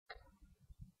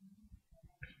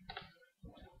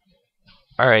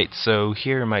Alright, so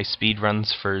here are my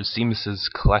speedruns for Zemus's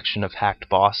collection of hacked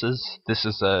bosses. This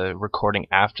is a recording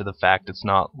after the fact, it's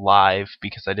not live,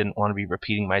 because I didn't want to be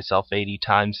repeating myself 80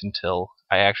 times until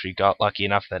I actually got lucky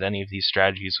enough that any of these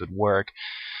strategies would work.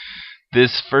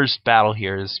 This first battle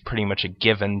here is pretty much a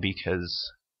given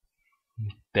because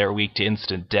they're weak to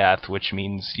instant death, which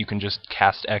means you can just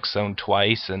cast X-Zone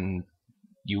twice and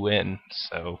you win.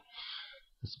 So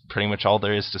that's pretty much all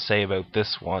there is to say about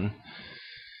this one.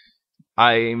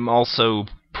 I'm also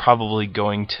probably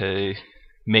going to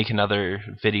make another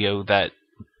video that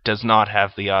does not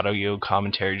have the audio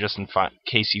commentary, just in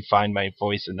case you find my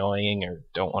voice annoying or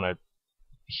don't want to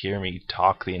hear me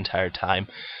talk the entire time.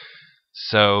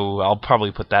 So I'll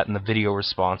probably put that in the video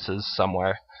responses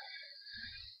somewhere.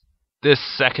 This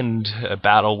second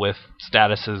battle with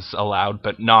statuses allowed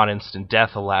but not instant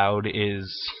death allowed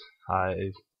is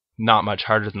not much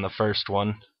harder than the first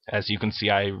one. As you can see,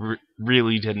 I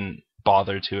really didn't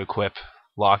bother to equip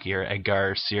Loki or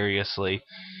Edgar seriously.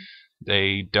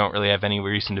 They don't really have any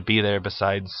reason to be there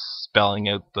besides spelling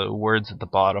out the words at the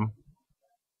bottom.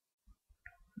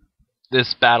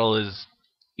 This battle is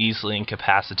easily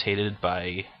incapacitated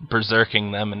by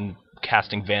berserking them and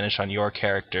casting Vanish on your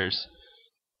characters,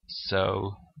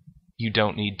 so you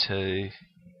don't need to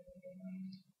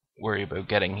worry about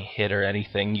getting hit or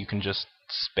anything. You can just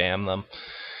spam them.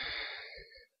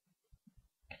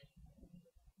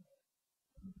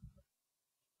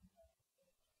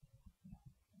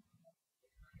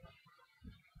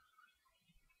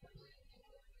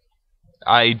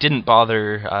 I didn't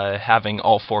bother having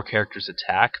all 4 characters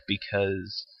attack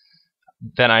because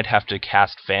then I'd have to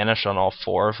cast Vanish on all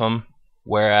 4 of them,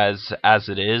 whereas as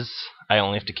it is, I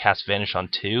only have to cast Vanish on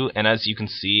 2, and as you can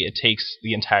see, it takes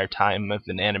the entire time of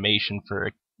an animation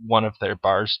for one of their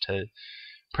bars to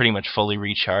pretty much fully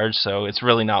recharge, so it's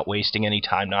really not wasting any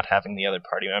time not having the other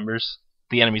party members.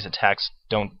 The enemy's attacks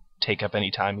don't take up any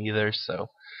time either, so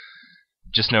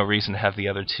just no reason to have the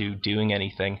other 2 doing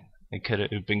anything. It could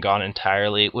have been gone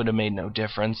entirely, it would have made no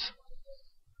difference.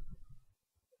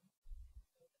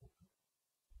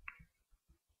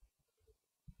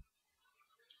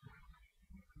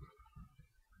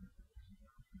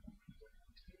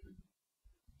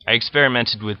 I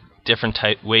experimented with different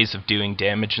ways of doing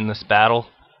damage in this battle.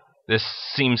 This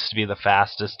seems to be the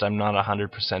fastest, I'm not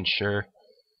 100% sure.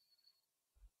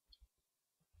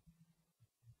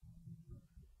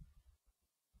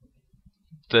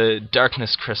 The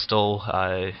Darkness Crystal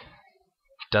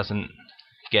doesn't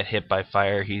get hit by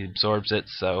fire, he absorbs it,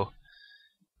 so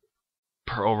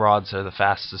Pearl Rods are the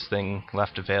fastest thing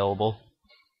left available.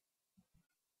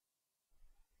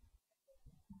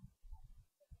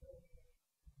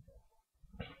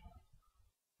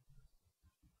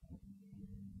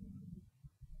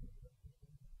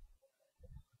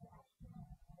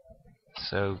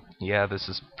 So yeah, this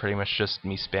is pretty much just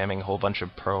me spamming a whole bunch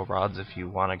of Pearl Rods. If you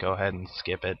want to go ahead and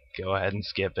skip it, go ahead and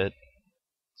skip it.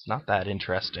 It's not that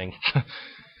interesting.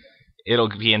 It'll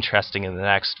be interesting in the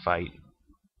next fight.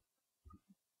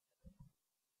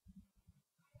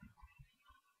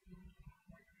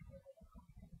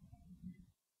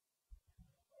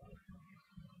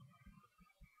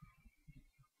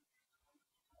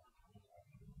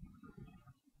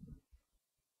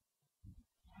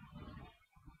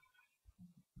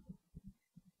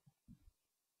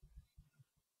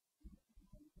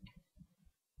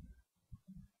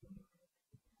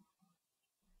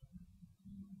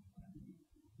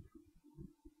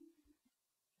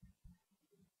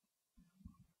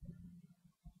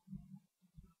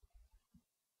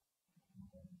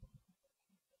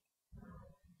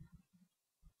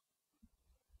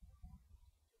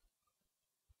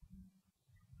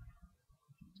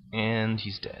 And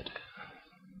he's dead.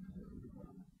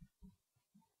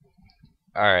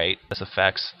 Alright, this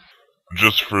effects.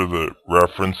 Just for the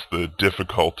reference, the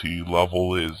difficulty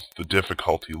level is the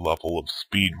difficulty level of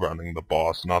speedrunning the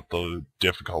boss, not the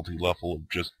difficulty level of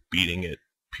just beating it,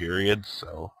 period.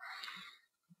 So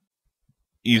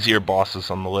easier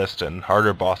bosses on the list and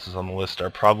harder bosses on the list are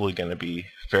probably going to be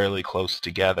fairly close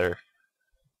together.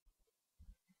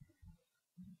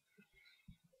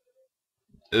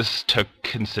 This took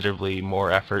considerably more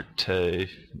effort to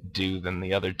do than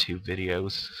the other 2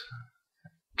 videos,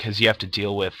 because you have to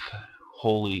deal with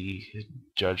Holy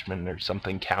Judgment or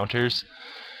something counters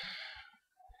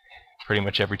pretty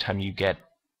much every time you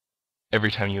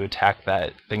attack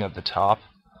that thing at the top.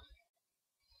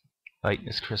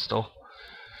 Lightness Crystal.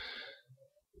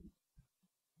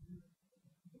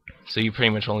 So you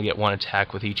pretty much only get 1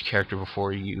 attack with each character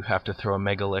before you have to throw a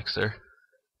Mega Elixir.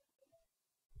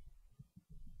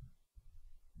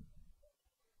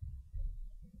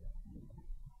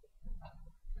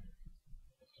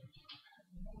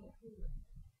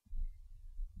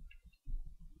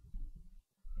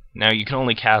 Now you can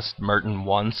only cast Merton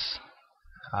once,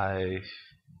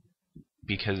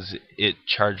 because it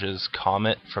charges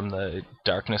Comet from the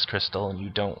Darkness Crystal, and you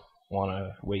don't want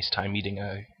to waste time eating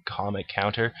a Comet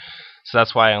counter. So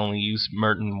that's why I only use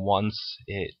Merton once.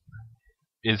 It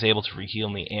is able to re-heal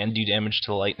me and do damage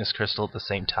to the Lightness Crystal at the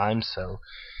same time, so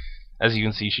as you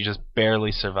can see, she just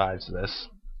barely survives this.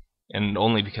 And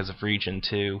only because of Regen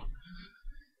too.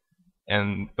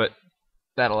 But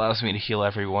that allows me to heal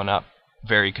everyone up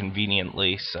very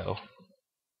conveniently, so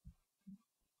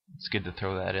it's good to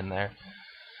throw that in there.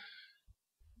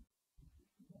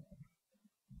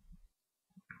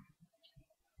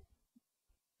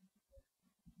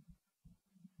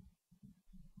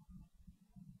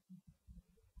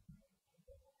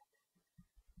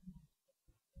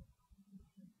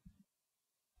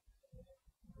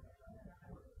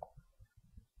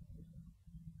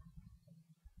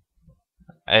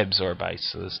 I absorb ice,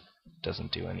 so this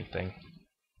doesn't do anything.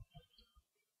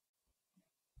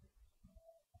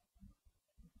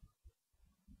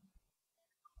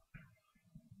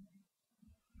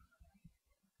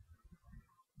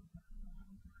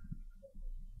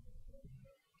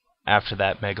 After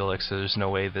that Mega Elixir, there's no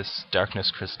way this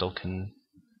Darkness Crystal can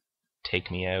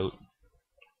take me out.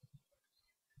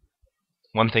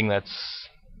 One thing that's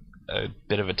a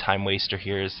bit of a time waster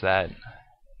here is that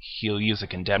he'll use a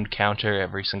Condemned counter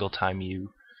every single time you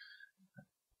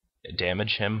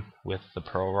damage him with the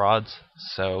Pearl Rods,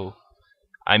 so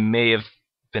I may have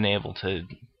been able to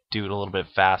do it a little bit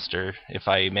faster if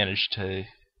I managed to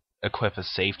equip a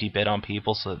safety bit on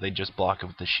people so that they just block it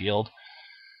with the shield.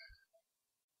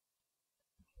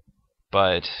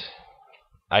 But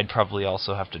I'd probably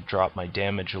also have to drop my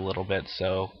damage a little bit,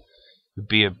 so it would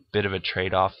be a bit of a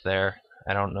trade-off there.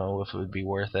 I don't know if it would be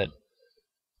worth it.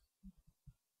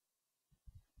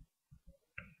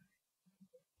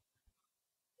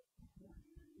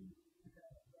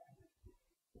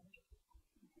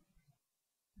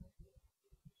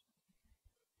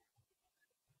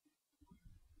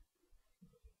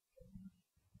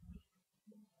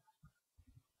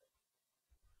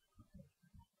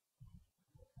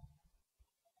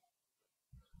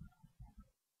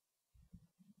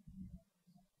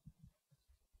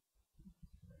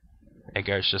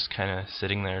 Edgar's just kind of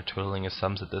sitting there twiddling his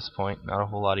thumbs at this point. Not a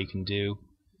whole lot he can do.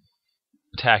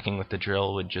 Attacking with the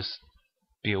drill would just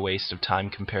be a waste of time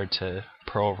compared to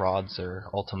Pearl Rods or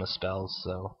Ultima spells,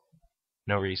 so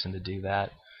no reason to do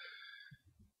that.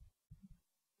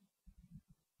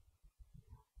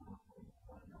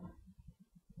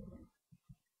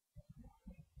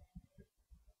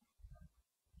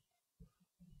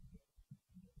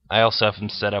 I also have him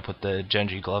set up with the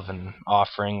Genji Glove and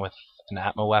Offering with an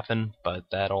Atma weapon, but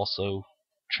that also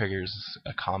triggers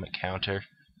a Comet counter,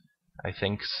 I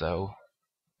think, so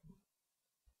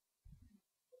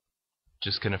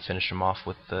just gonna finish him off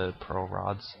with the Pearl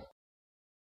Rods.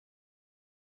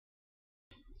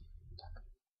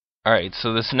 Alright,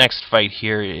 so this next fight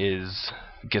here is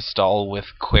Gestahl with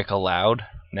Quick Allowed.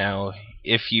 Now,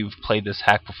 if you've played this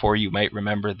hack before, you might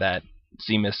remember that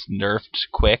Zemus nerfed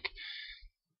Quick,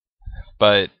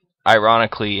 but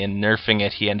ironically, in nerfing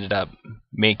it, he ended up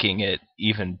making it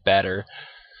even better.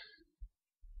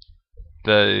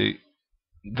 The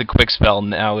Quick spell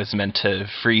now is meant to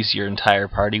freeze your entire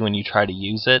party when you try to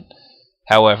use it.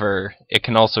 However, it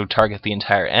can also target the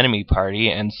entire enemy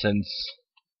party, and since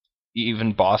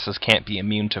even bosses can't be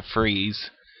immune to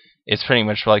freeze, it's pretty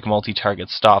much like multi-target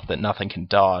stop that nothing can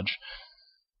dodge.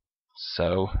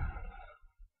 So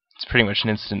it's pretty much an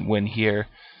instant win here.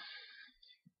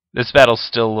 This battle's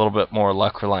still a little bit more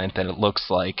luck reliant than it looks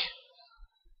like.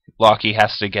 Loki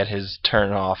has to get his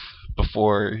turn off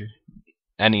before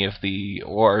any of the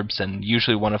orbs, and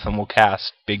usually one of them will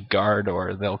cast Big Guard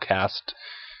or they'll cast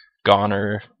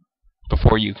Goner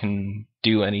before you can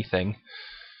do anything.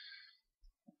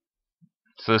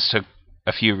 So this took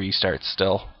a few restarts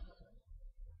still.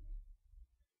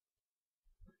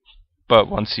 But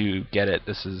once you get it,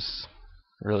 this is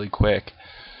really quick.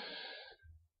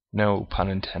 No pun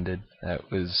intended.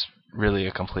 That was really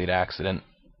a complete accident.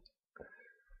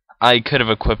 I could have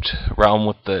equipped Realm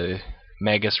with the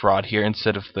Magus Rod here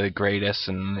instead of the Greatest,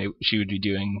 and she would be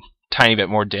doing a tiny bit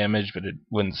more damage, but it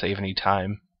wouldn't save any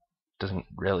time. Doesn't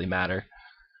really matter.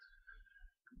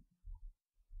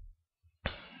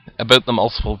 About the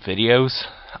multiple videos,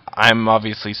 I'm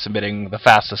obviously submitting the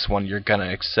fastest one you're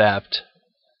gonna accept.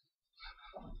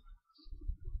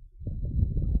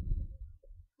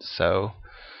 So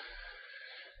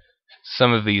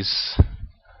some of these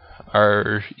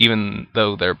are, even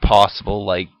though they're possible,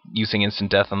 like using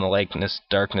instant death on the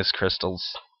Darkness Crystals,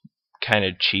 kind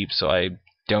of cheap, so I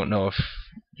don't know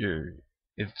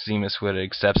if if Zemus would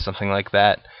accept something like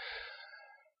that.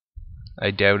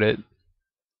 I doubt it.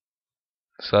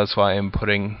 So that's why I'm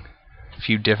putting a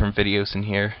few different videos in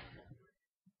here.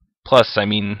 Plus, I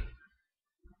mean,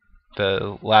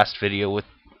 the last video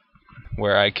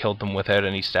where I killed them without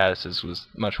any statuses was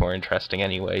much more interesting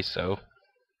anyway, so...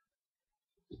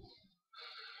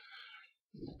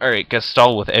 Alright,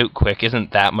 Gestalt without Quick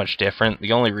isn't that much different.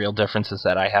 The only real difference is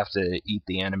that I have to eat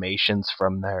the animations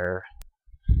from a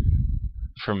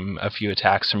few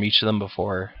attacks from each of them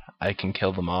before I can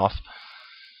kill them off.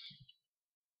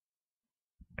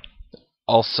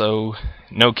 Also,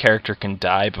 no character can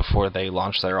die before they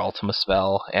launch their Ultima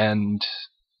spell, and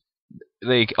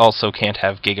they also can't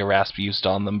have Giga Rasp used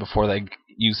on them before they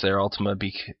use their Ultima,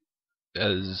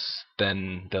 because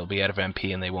then they'll be out of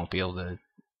MP and they won't be able to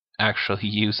actually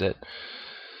use it.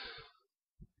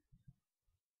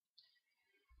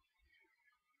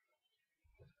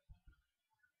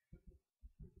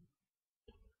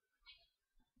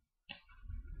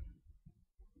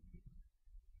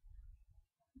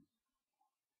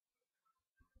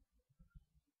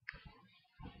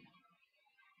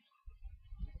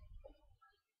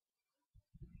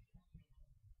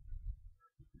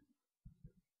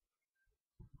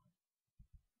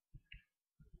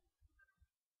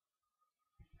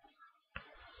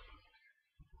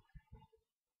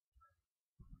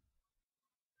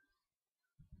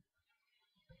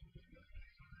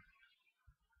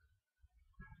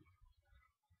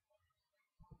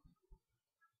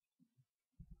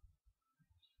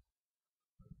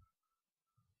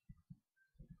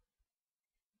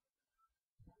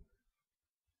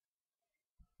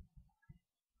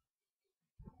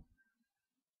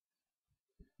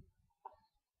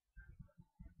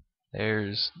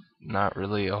 There's not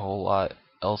really a whole lot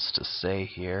else to say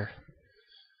here.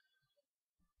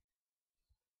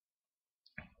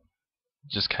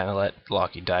 Just kind of let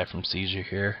Locky die from seizure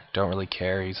here. Don't really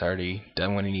care, he's already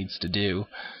done what he needs to do.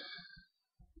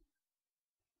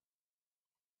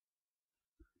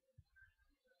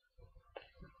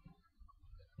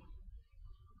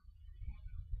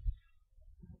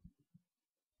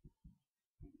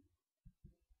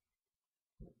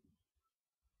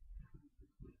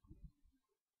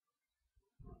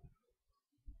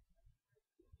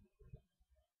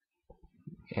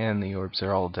 And the orbs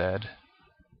are all dead.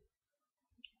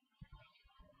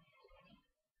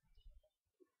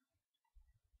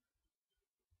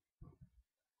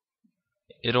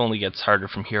 It only gets harder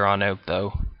from here on out,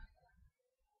 though.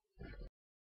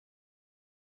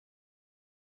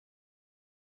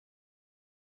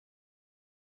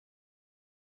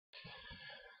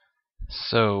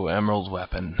 So, Emerald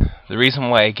Weapon. The reason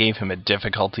why I gave him a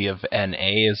difficulty of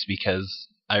NA is because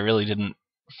I really didn't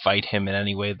fight him in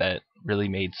any way that really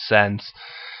made sense.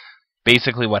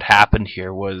 Basically what happened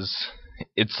here was,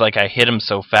 it's like I hit him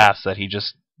so fast that he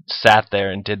just sat there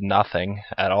and did nothing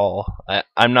at all.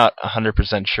 I'm not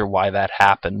 100% sure why that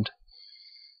happened,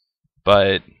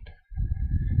 but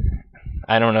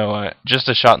I don't know, just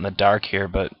a shot in the dark here,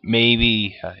 but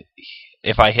maybe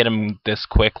if I hit him this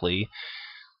quickly,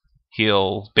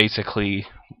 he'll basically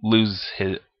lose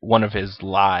one of his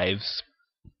lives,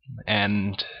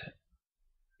 and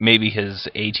maybe his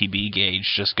ATB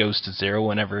gauge just goes to 0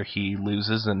 whenever he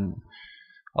loses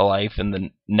a life, and the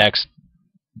next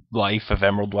life of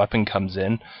Emerald Weapon comes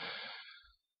in.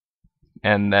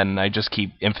 And then I just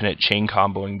keep infinite chain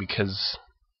comboing because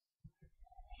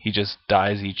he just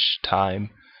dies each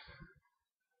time.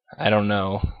 I don't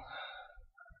know.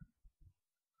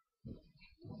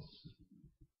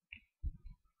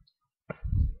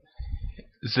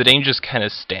 Zidane just kind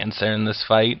of stands there in this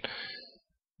fight.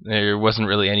 There wasn't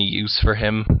really any use for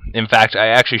him. In fact, I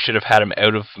actually should have had him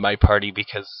out of my party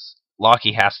because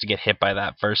Locky has to get hit by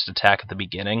that first attack at the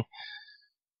beginning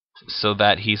so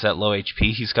that he's at low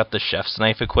HP. He's got the Chef's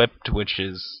Knife equipped, which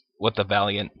is what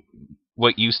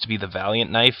used to be the Valiant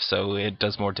Knife, so it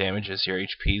does more damage as your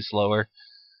HP is lower.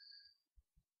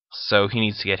 So he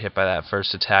needs to get hit by that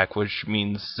first attack, which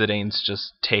means Zidane's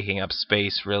just taking up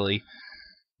space, really,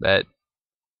 that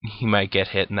he might get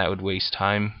hit and that would waste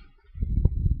time.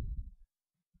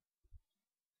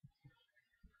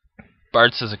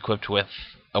 Bartz is equipped with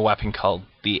a weapon called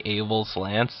the Avel's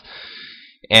Lance,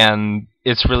 and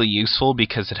it's really useful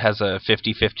because it has a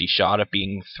 50-50 shot at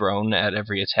being thrown at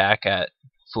every attack at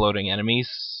floating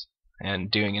enemies and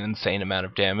doing an insane amount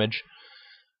of damage.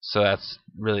 So that's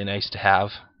really nice to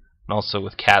have. And also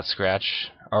with Cat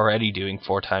Scratch already doing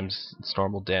 4 times its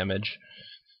normal damage.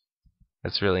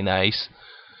 That's really nice.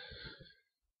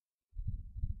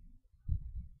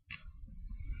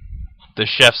 The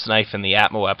Chef's Knife and the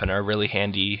Atma Weapon are really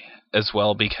handy as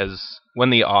well, because when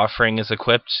the offering is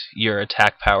equipped, your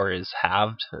attack power is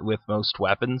halved with most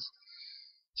weapons.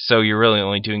 So you're really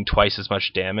only doing twice as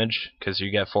much damage, because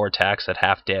you get 4 attacks at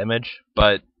half damage.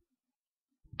 But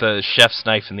the Chef's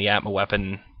Knife and the Atma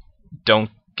weapon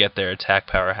don't get their attack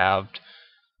power halved.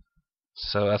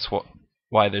 So that's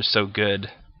why they're so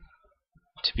good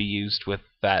to be used with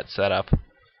that setup.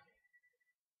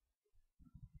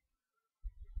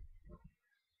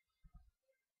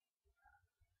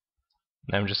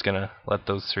 And I'm just gonna let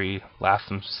those 3 laugh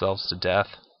themselves to death.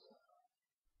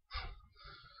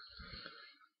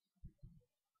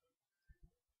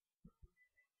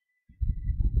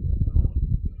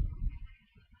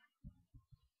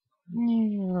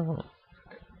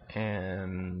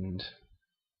 And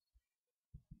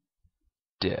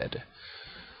dead.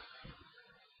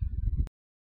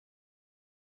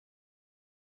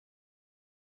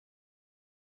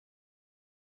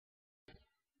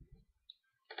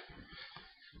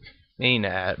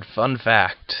 Maenad, fun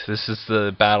fact, this is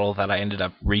the battle that I ended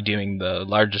up redoing the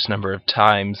largest number of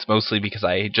times, mostly because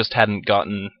I just hadn't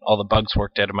gotten all the bugs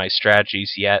worked out of my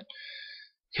strategies yet,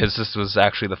 because this was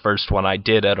actually the first one I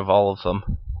did out of all of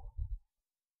them.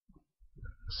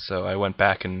 So I went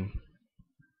back and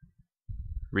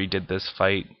redid this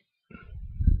fight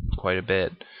quite a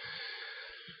bit.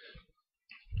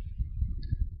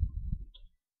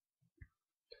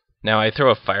 Now I throw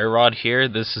a fire rod here.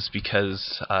 This is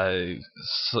because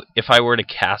if I were to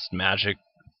cast magic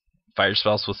fire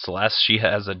spells with Celeste, she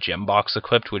has a gem box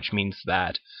equipped, which means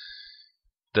that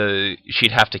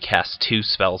she'd have to cast 2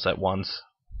 spells at once,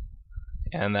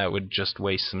 and that would just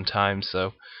waste some time.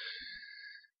 So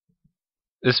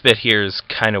this bit here is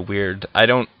kind of weird. I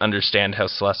don't understand how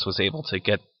Celeste was able to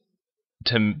get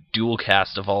to dual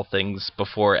cast, of all things,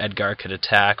 before Edgar could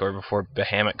attack or before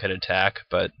Bahamut could attack,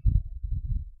 but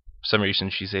for some reason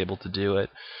she's able to do it.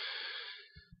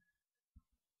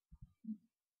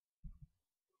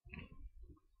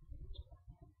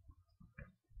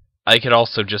 I could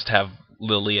also just have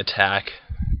Lily attack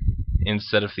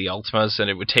instead of the Ultimas, and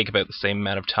it would take about the same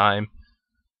amount of time.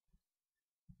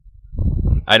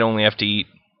 I'd only have to eat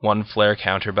 1 flare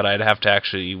counter, but I'd have to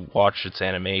actually watch its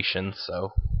animation,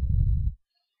 so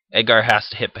Edgar has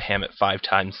to hit Bahamut 5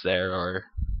 times there, or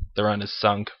the run is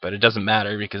sunk, but it doesn't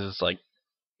matter because it's like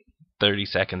 30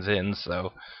 seconds in,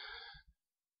 so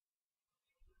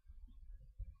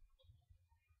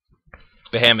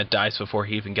Bahamut dies before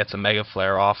he even gets a Mega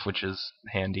Flare off, which is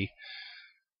handy.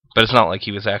 But it's not like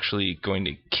he was actually going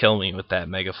to kill me with that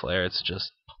Mega Flare, it's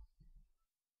just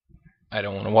I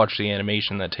don't want to watch the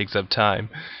animation that takes up time,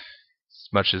 as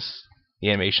much as the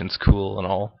animation's cool and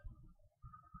all.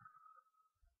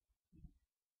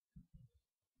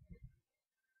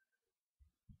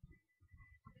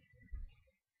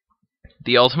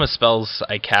 The Ultima spells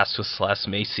I cast with Celeste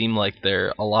may seem like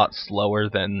they're a lot slower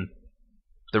than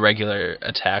the regular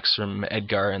attacks from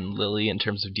Edgar and Lily in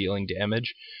terms of dealing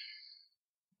damage.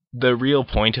 The real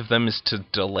point of them is to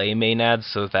delay Maenad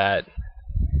so that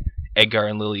Edgar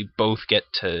and Lily both get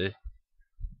to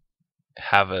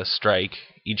have a strike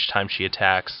each time she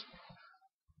attacks.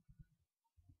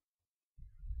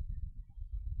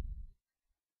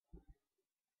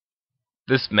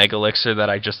 This Mega Elixir that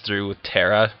I just threw with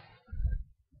Terra,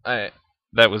 that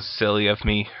was silly of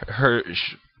me.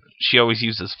 She always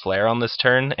uses Flare on this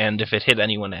turn, and if it hit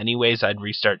anyone anyways, I'd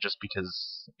restart just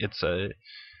because it's a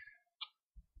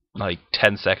like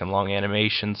 10-second long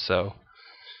animation, so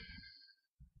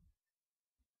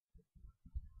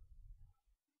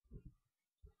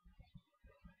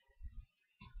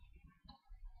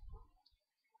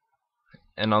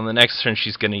and on the next turn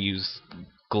she's going to use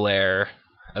Glare.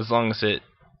 As long as it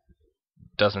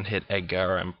doesn't hit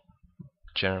Edgar, I'm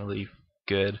generally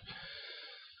good.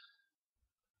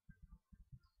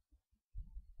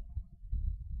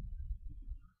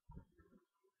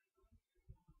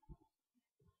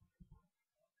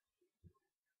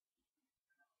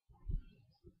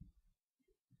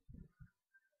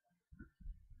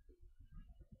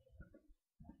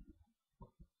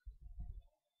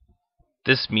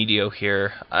 This Medio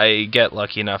here, I get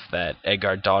lucky enough that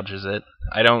Edgar dodges it.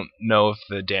 I don't know if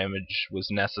the damage was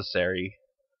necessary.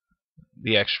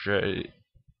 The extra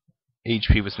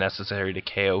HP was necessary to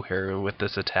KO her with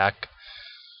this attack.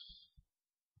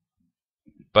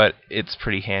 But it's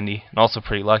pretty handy. And also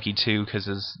pretty lucky too, because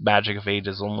his Magic Evade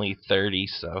is only 30,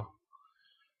 so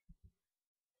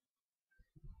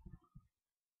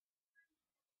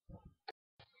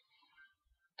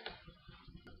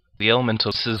the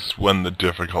elemental. This is when the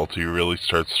difficulty really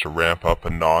starts to ramp up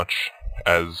a notch,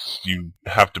 as you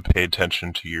have to pay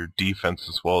attention to your defense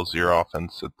as well as your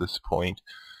offense at this point.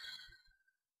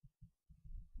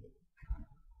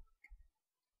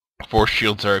 Force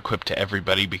shields are equipped to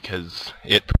everybody because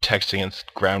it protects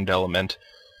against ground element.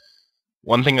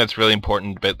 One thing that's really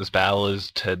important about this battle is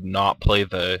to not play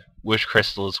the which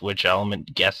crystal is which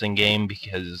element guessing game,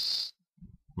 because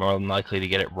more than likely to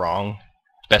get it wrong.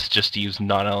 Best just to use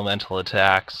non-elemental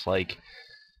attacks like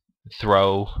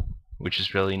throw, which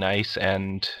is really nice,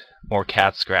 and more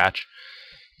cat scratch.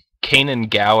 Kane and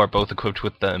Gao are both equipped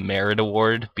with the Merit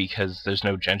Award because there's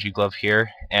no Genji Glove here,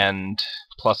 and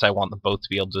plus I want them both to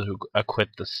be able to equip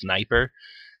the Sniper.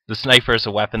 The Sniper is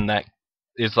a weapon that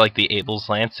is like the Abel's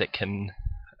Lance. It can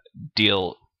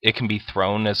be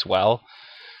thrown as well.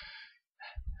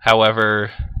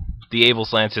 However, the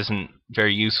Abel's Lance isn't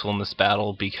very useful in this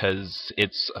battle because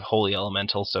it's wholly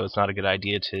elemental, so it's not a good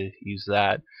idea to use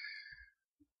that.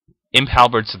 Imp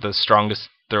Halberds are the strongest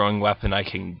throwing weapon I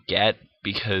can get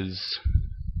because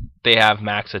they have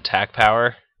max attack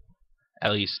power,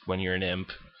 at least when you're an imp.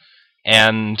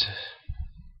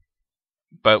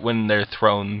 But when they're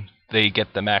thrown, they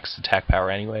get the max attack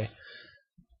power anyway.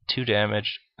 2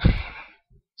 damage.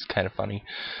 It's kind of funny.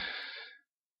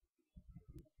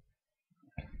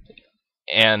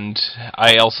 And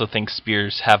I also think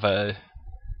spears have an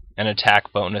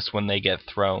attack bonus when they get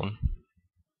thrown.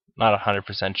 Not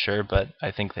 100% sure, but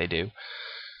I think they do.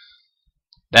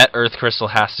 That Earth Crystal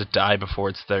has to die before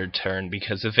its third turn,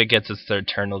 because if it gets its third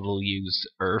turn, it'll use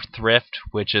Earth Rift,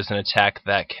 which is an attack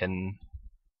that can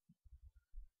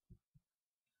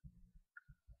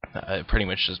pretty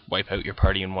much just wipe out your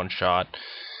party in one shot.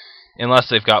 Unless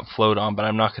they've got Float on, but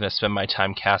I'm not going to spend my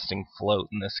time casting Float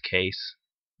in this case.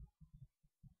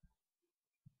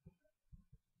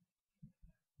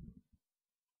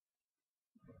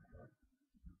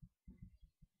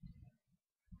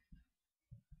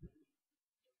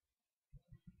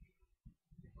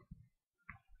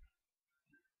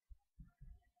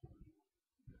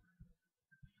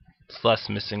 Plus,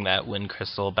 missing that Wind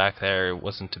Crystal back there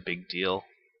wasn't a big deal.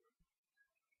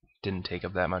 Didn't take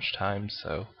up that much time,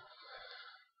 so...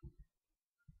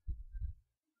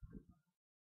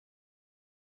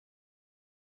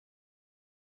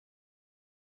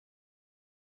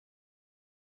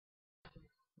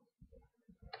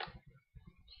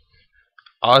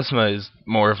 Ozma is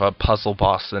more of a puzzle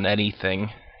boss than anything.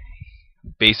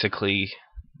 Basically,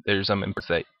 there's some imps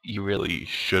that you really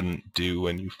shouldn't do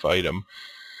when you fight them,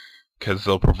 because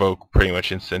they'll provoke pretty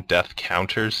much instant death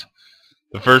counters.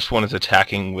 The first one is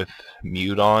attacking with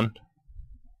mute on,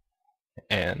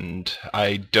 and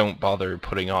I don't bother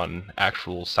putting on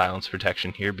actual silence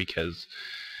protection here because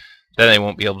then they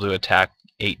won't be able to attack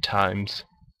 8 times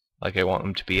like I want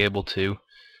them to be able to.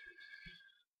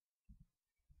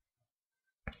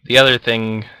 The other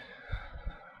thing,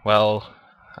 well,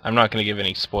 I'm not going to give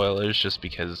any spoilers just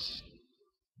because,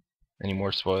 any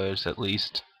more spoilers at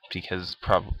least, because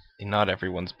probably not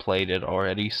everyone's played it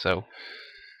already, so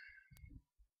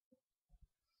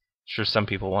sure some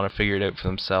people want to figure it out for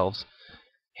themselves.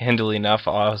 Handily enough,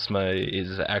 Ozma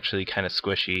is actually kind of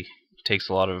squishy. Takes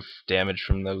a lot of damage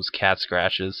from those cat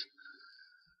scratches.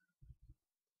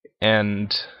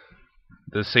 And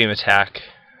the same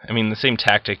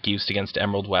tactic used against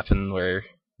Emerald Weapon, where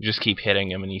you just keep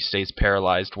hitting him and he stays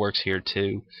paralyzed, works here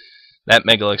too. That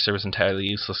Mega Elixir was entirely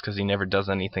useless because he never does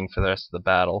anything for the rest of the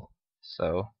battle.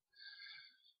 So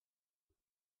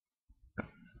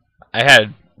I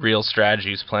had real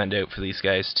strategies planned out for these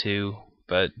guys too,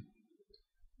 but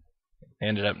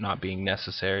ended up not being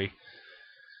necessary.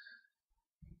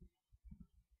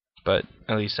 But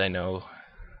at least I know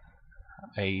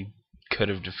I could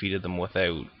have defeated them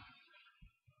without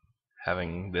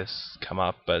having this come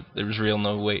up, but there was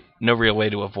no real way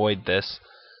to avoid this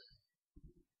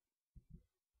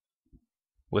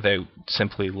without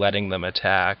simply letting them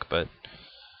attack. But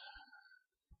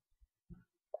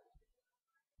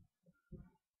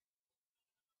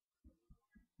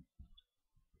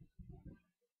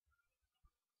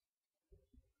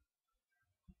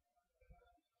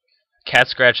Cat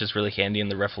Scratch is really handy in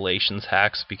the Revelations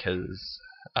hacks because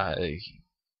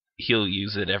he'll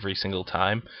use it every single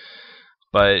time.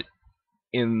 But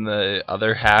in the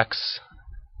other hacks,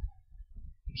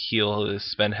 he'll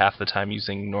spend half the time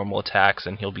using normal attacks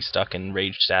and he'll be stuck in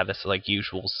rage status like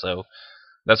usual, so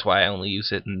that's why I only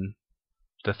use it in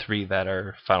the 3 that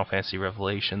are Final Fantasy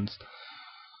Revelations.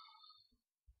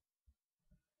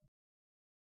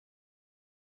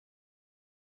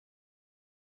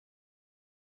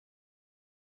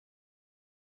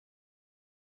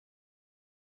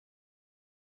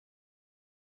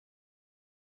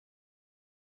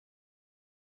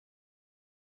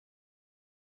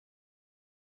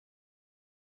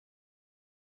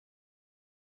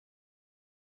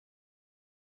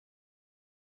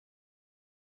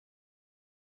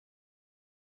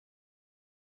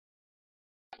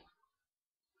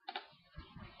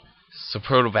 So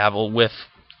Protobabble, with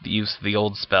the use of the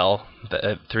old spell,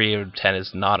 the 3 out of 10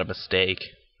 is not a mistake.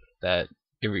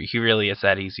 He really is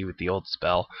that easy with the old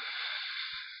spell.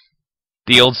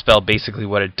 The old spell, basically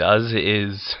what it does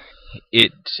is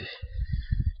it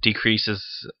decreases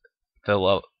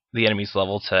the enemy's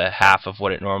level to half of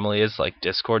what it normally is, like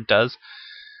Discord does.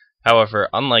 However,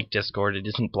 unlike Discord, it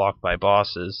isn't blocked by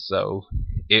bosses, so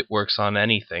it works on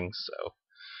anything. So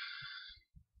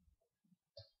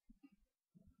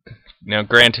now,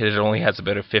 granted, it only has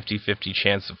about a 50-50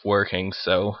 chance of working,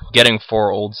 so getting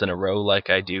 4 olds in a row like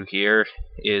I do here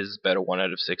is about a 1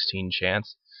 out of 16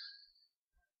 chance.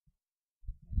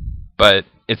 But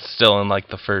it's still in like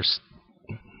the first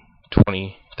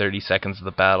 20-30 seconds of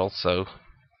the battle, so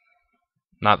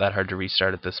not that hard to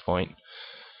restart at this point.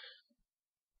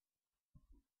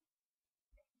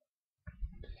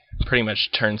 Pretty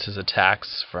much turns his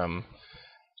attacks from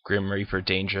Grim Reaper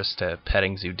dangerous to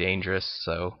Petting Zoo dangerous,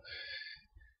 so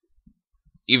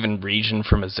even Regen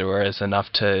from Azura is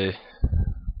enough to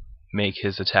make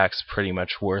his attacks pretty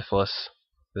much worthless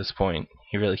at this point.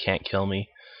 He really can't kill me.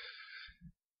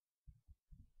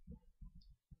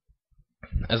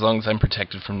 As long as I'm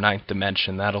protected from 9th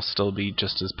Dimension, that'll still be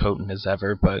just as potent as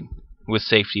ever, but with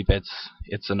safety bits,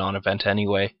 it's a non-event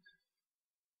anyway.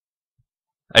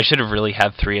 I should have really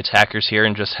had 3 attackers here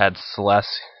and just had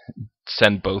Celeste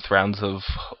send both rounds of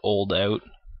old out,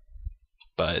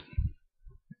 but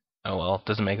oh well, it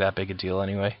doesn't make that big a deal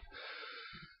anyway.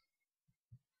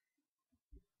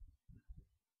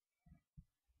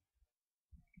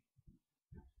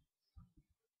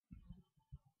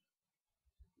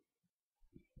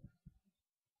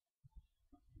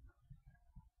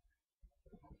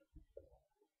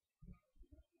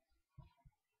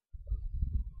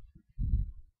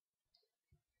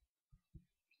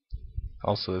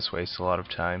 Also, this wastes a lot of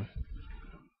time.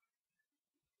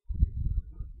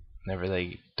 Whenever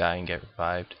they die and get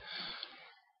revived.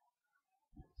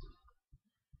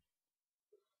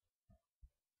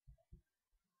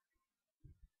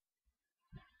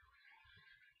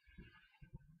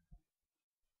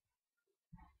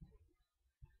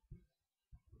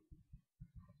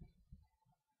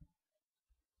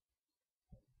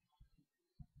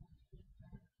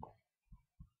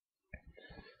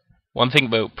 One thing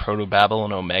about Protobabble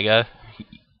and Omega,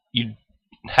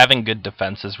 having good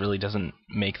defenses really doesn't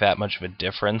make that much of a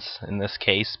difference in this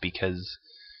case, because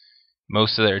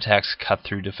most of their attacks cut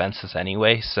through defenses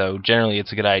anyway, so generally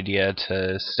it's a good idea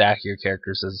to stack your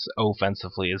characters as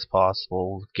offensively as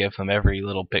possible, give them every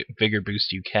little vigor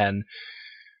boost you can,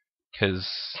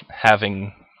 because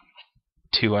having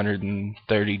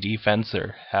 230 defense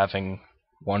or having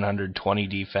 120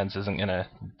 defense isn't going to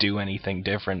do anything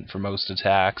different for most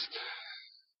attacks.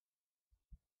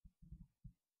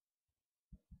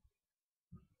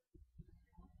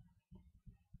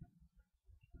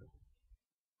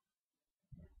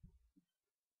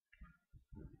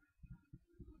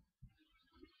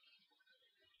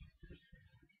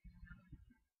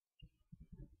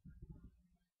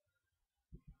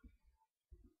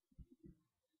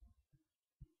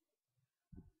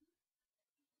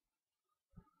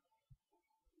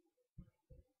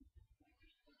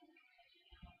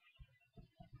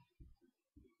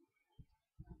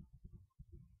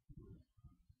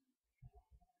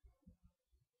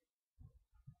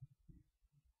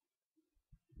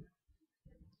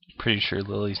 Pretty sure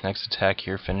Lily's next attack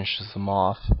here finishes them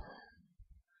off.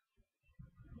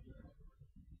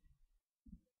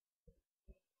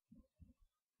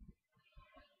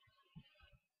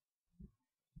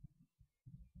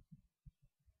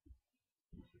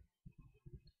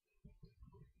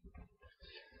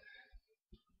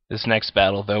 This next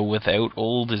battle, though, without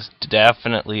old, is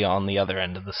definitely on the other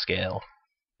end of the scale.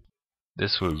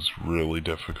 This was really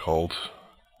difficult.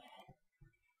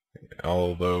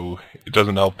 Although, it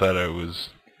doesn't help that I was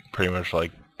pretty much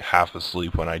like half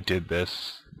asleep when I did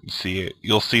this.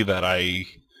 You'll see that I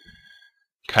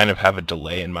kind of have a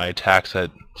delay in my attacks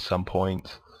at some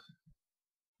points.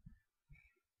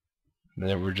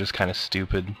 They were just kind of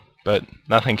stupid, but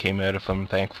nothing came out of them,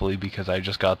 thankfully, because I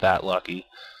just got that lucky.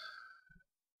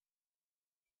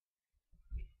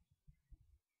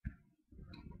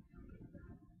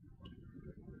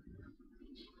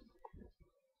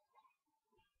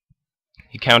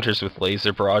 He counters with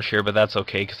Laser Barrage here, but that's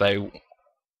okay, because I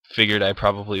figured I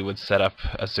probably would set up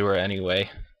Azura anyway.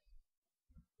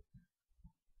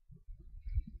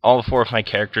 All 4 of my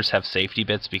characters have safety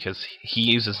bits because he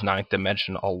uses 9th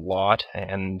Dimension a lot,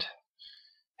 and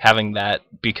having that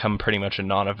become pretty much a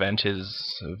non-event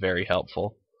is very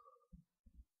helpful.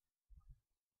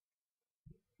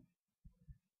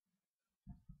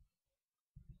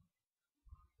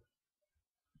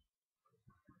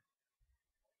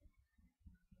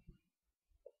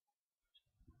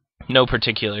 No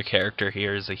particular character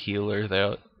here is a healer.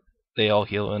 They all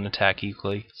heal and attack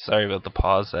equally. Sorry about the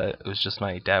pause. It was just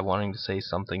my dad wanting to say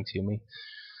something to me.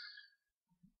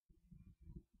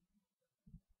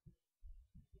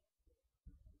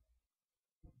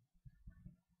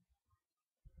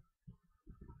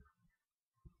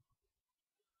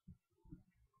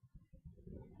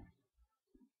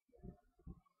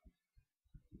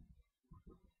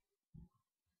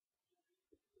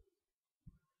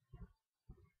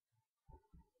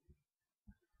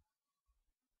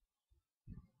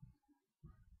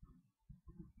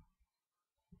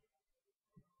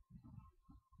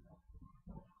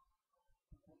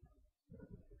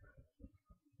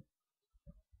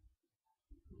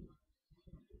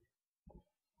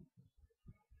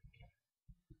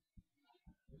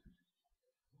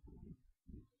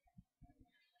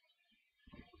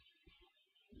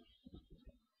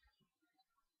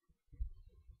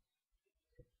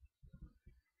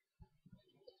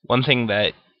 One thing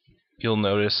that you'll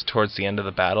notice towards the end of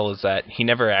the battle is that he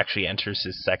never actually enters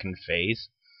his second phase.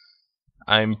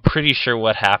 I'm pretty sure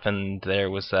what happened there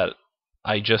was that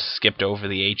I just skipped over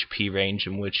the HP range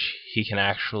in which he can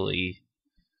actually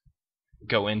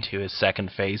go into his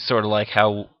second phase, sort of like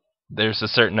how there's a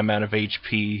certain amount of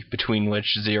HP between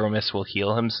which Zero Mist will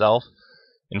heal himself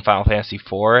in Final Fantasy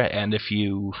IV, and if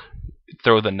you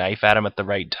throw the knife at him at the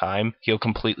right time, he'll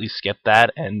completely skip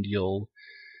that, and you'll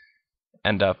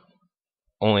end up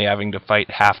only having to fight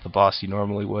half the boss you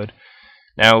normally would.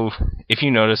 Now, if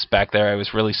you notice back there, I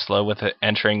was really slow with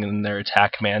entering in their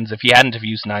attack commands. If you hadn't have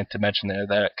used Ninth Dimension there,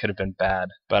 that could have been bad,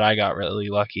 but I got really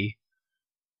lucky.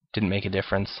 Didn't make a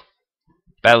difference.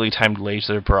 Badly timed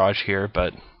laser barrage here,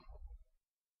 but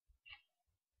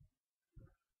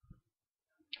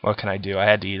what can I do? I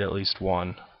had to eat at least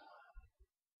one.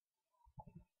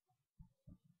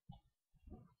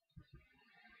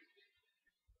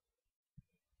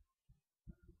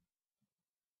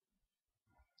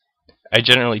 I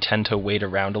generally tend to wait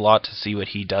around a lot to see what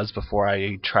he does before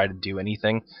I try to do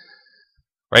anything.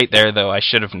 Right there, though, I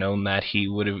should have known that he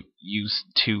would have used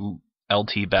 2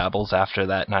 LT babbles after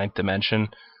that Ninth Dimension,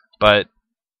 but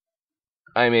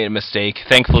I made a mistake.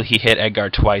 Thankfully, he hit Edgar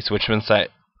twice, which meant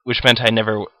I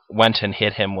never went and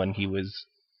hit him when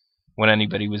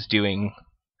anybody was doing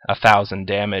 1,000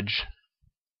 damage.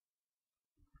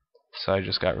 So I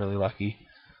just got really lucky.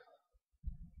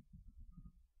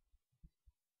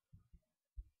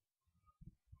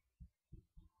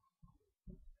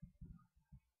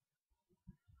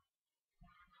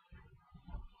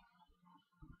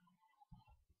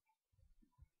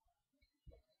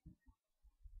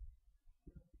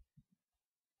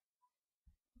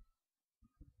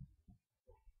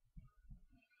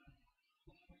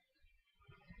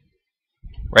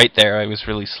 Right there, I was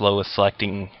really slow with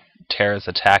selecting Terra's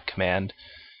attack command,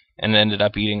 and ended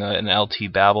up eating an LT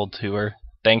babble to her.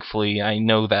 Thankfully, I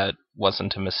know that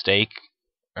wasn't a mistake,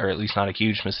 or at least not a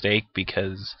huge mistake,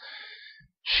 because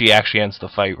she actually ends the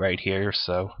fight right here,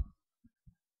 so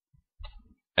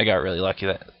I got really lucky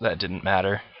that didn't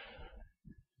matter.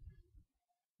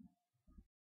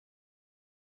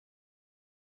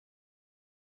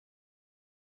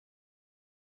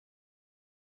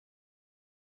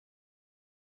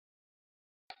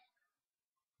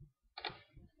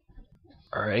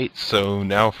 Alright, so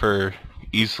now for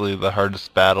easily the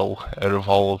hardest battle out of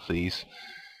all of these.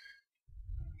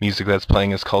 Music that's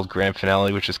playing is called Grand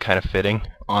Finale, which is kind of fitting.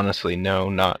 Honestly, no,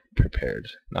 not prepared.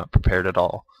 Not prepared at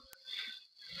all.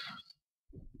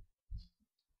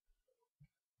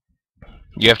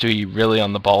 You have to be really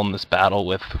on the ball in this battle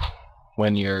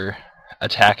when you're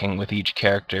attacking with each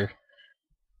character.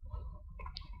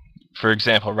 For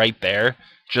example, right there,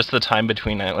 just the time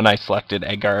between when I selected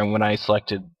Edgar and when I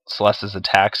selected Celeste's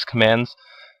attacks commands,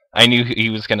 I knew he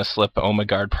was going to slip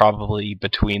Omagard probably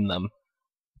between them.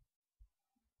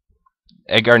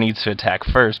 Edgar needs to attack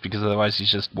first because otherwise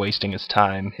he's just wasting his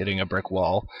time hitting a brick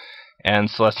wall, and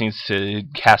Celeste needs to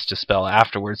cast a spell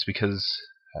afterwards because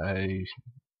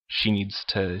she needs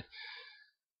to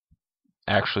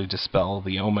actually dispel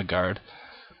the Omagard.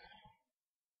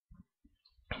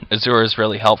 Azura is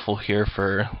really helpful here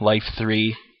for Life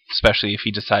 3, especially if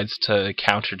he decides to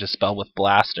counter Dispel with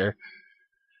Blaster.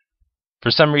 For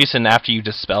some reason, after you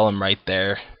Dispel him right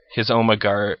there, his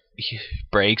Omagard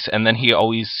breaks, and then he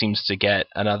always seems to get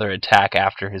another attack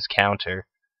after his counter.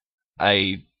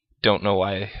 I don't know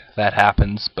why that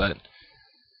happens, but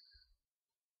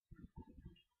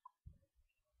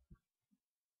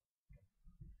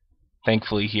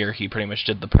thankfully here he pretty much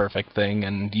did the perfect thing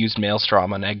and used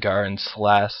Maelstrom on Edgar and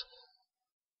Celeste.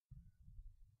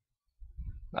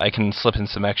 I can slip in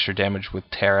some extra damage with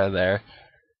Terra there.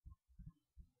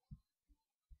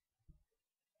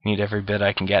 Need every bit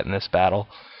I can get in this battle.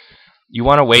 You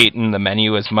want to wait in the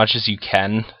menu as much as you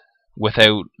can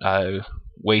without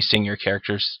wasting your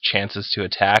character's chances to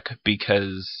attack,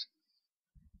 because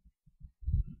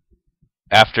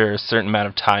after a certain amount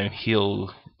of time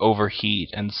he'll overheat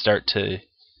and start to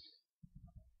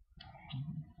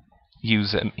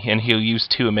use it, and he'll use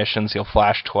 2 emissions, he'll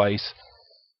flash twice.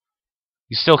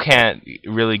 You still can't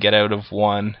really get out of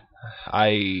one.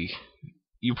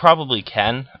 You probably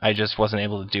can, I just wasn't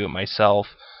able to do it myself,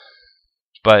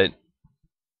 but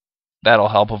that'll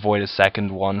help avoid a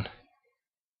second one.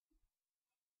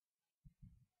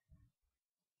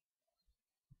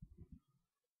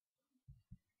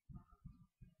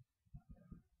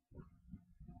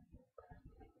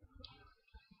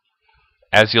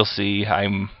 As you'll see,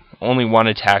 I'm only 1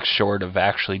 attack short of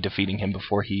actually defeating him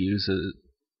before he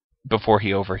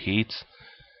overheats.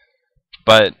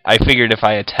 But I figured if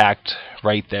I attacked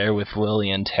right there with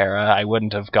Lily and Terra, I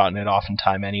wouldn't have gotten it off in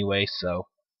time anyway, so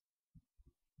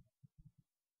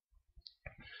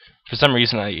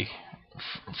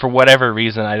for whatever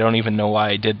reason, I don't even know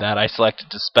why I did that, I selected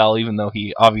Dispel even though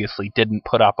he obviously didn't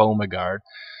put up Omagard.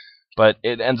 But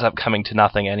it ends up coming to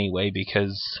nothing anyway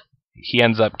because he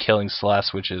ends up killing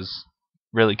Celeste, which is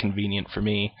really convenient for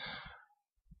me.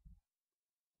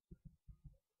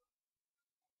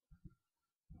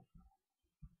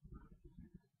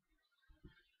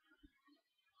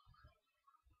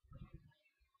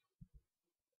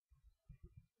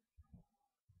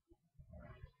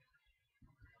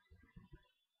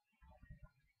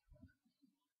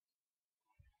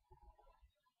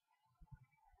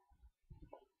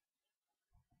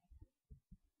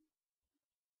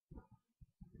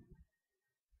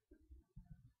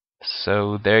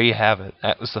 So there you have it.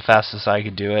 That was the fastest I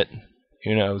could do it.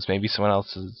 Who knows, maybe someone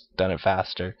else has done it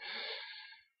faster.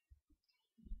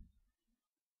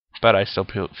 But I still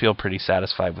feel pretty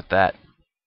satisfied with that.